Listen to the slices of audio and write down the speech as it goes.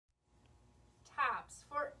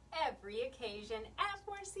every occasion at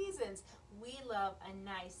Four Seasons. We love a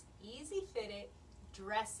nice, easy fitted,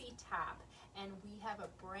 dressy top. And we have a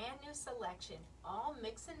brand new selection, all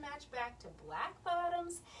mix and match back to black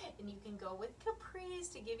bottoms, and you can go with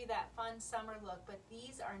capris to give you that fun summer look, but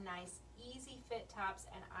these are nice, easy fit tops,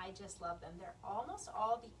 and I just love them. They're almost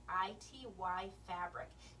all the ITY fabric,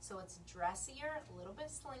 so it's dressier, a little bit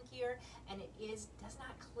slinkier, and it does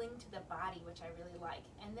not cling to the body, which I really like.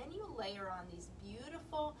 And then you layer on these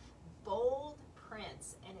beautiful, bold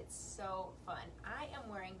prints, and it's so fun. I am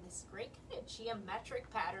wearing this great kind of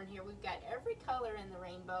geometric pattern here. We've got every color in the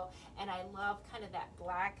rainbow, and I love kind of that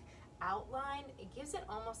black outline. It gives it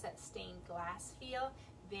almost that stained glass feel.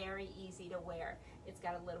 Very easy to wear. It's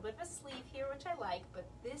got a little bit of a sleeve here, which I like, but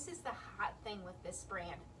this is the hot thing with this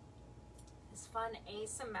brand. This fun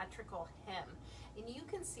asymmetrical hem. And you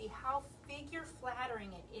can see how figure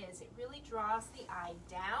flattering it is. It really draws the eye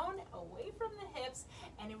down, away from the hips,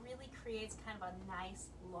 and it really creates kind of a nice,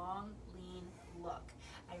 long, lean look.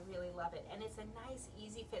 I really love it. And it's a nice,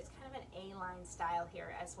 easy fit. It's kind of an A-line style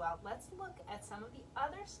here as well. Let's look at some of the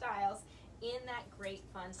other styles in that great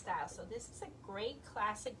fun style. So this is a great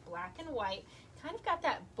classic black and white, kind of got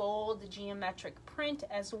that bold geometric print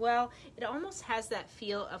as well. It almost has that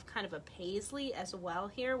feel of kind of a paisley as well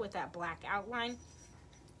here with that black outline.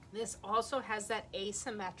 This also has that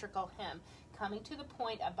asymmetrical hem coming to the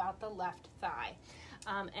point about the left thigh.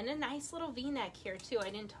 And a nice little v-neck here too. I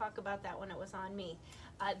didn't talk about that when it was on me.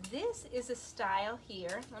 This is a style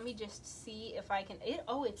here. Let me just see if I can,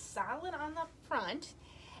 it's solid on the front.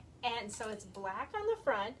 And so it's black on the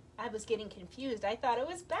front. I was getting confused. I thought it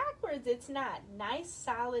was backwards. It's not. Nice,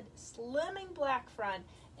 solid, slimming black front.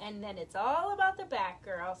 And then it's all about the back,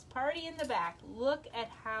 girls. Party in the back. Look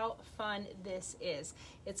at how fun this is.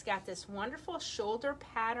 It's got this wonderful shoulder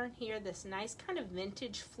pattern here, this nice kind of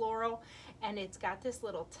vintage floral. And it's got this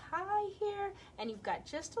little tie here. And you've got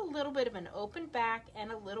just a little bit of an open back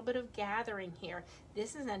and a little bit of gathering here.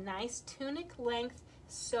 This is a nice tunic length.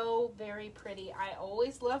 So very pretty. I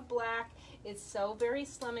always love black. It's so very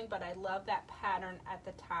slimming, but I love that pattern at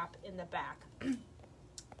the top in the back.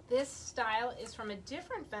 This style is from a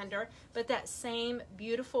different vendor, but that same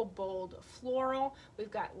beautiful bold floral.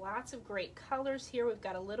 We've got lots of great colors here. We've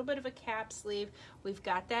got a little bit of a cap sleeve. We've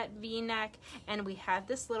got that V-neck, and we have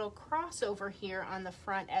this little crossover here on the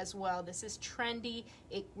front as well. This is trendy.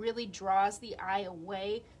 It really draws the eye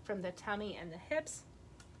away from the tummy and the hips.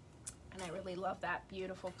 And I really love that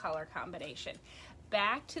beautiful color combination.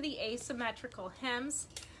 Back to the asymmetrical hems,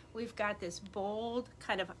 we've got this bold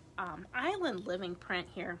kind of island living print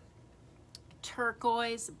here.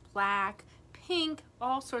 Turquoise, black, pink,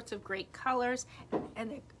 all sorts of great colors.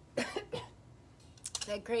 And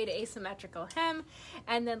that great asymmetrical hem.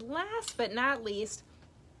 And then last but not least,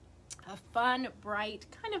 a fun, bright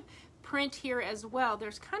kind of print here as well.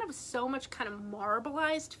 There's kind of so much kind of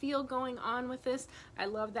marbleized feel going on with this. I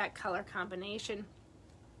love that color combination.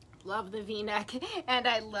 Love the V-neck, and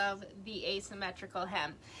I love the asymmetrical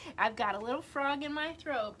hem. I've got a little frog in my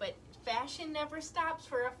throat, but fashion never stops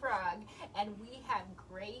for a frog, and we have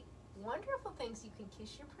great, wonderful things you can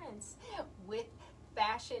kiss your prince with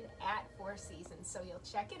fashion at Four Seasons. So you'll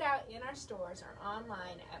check it out in our stores or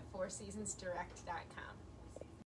online at fourseasonsdirect.com.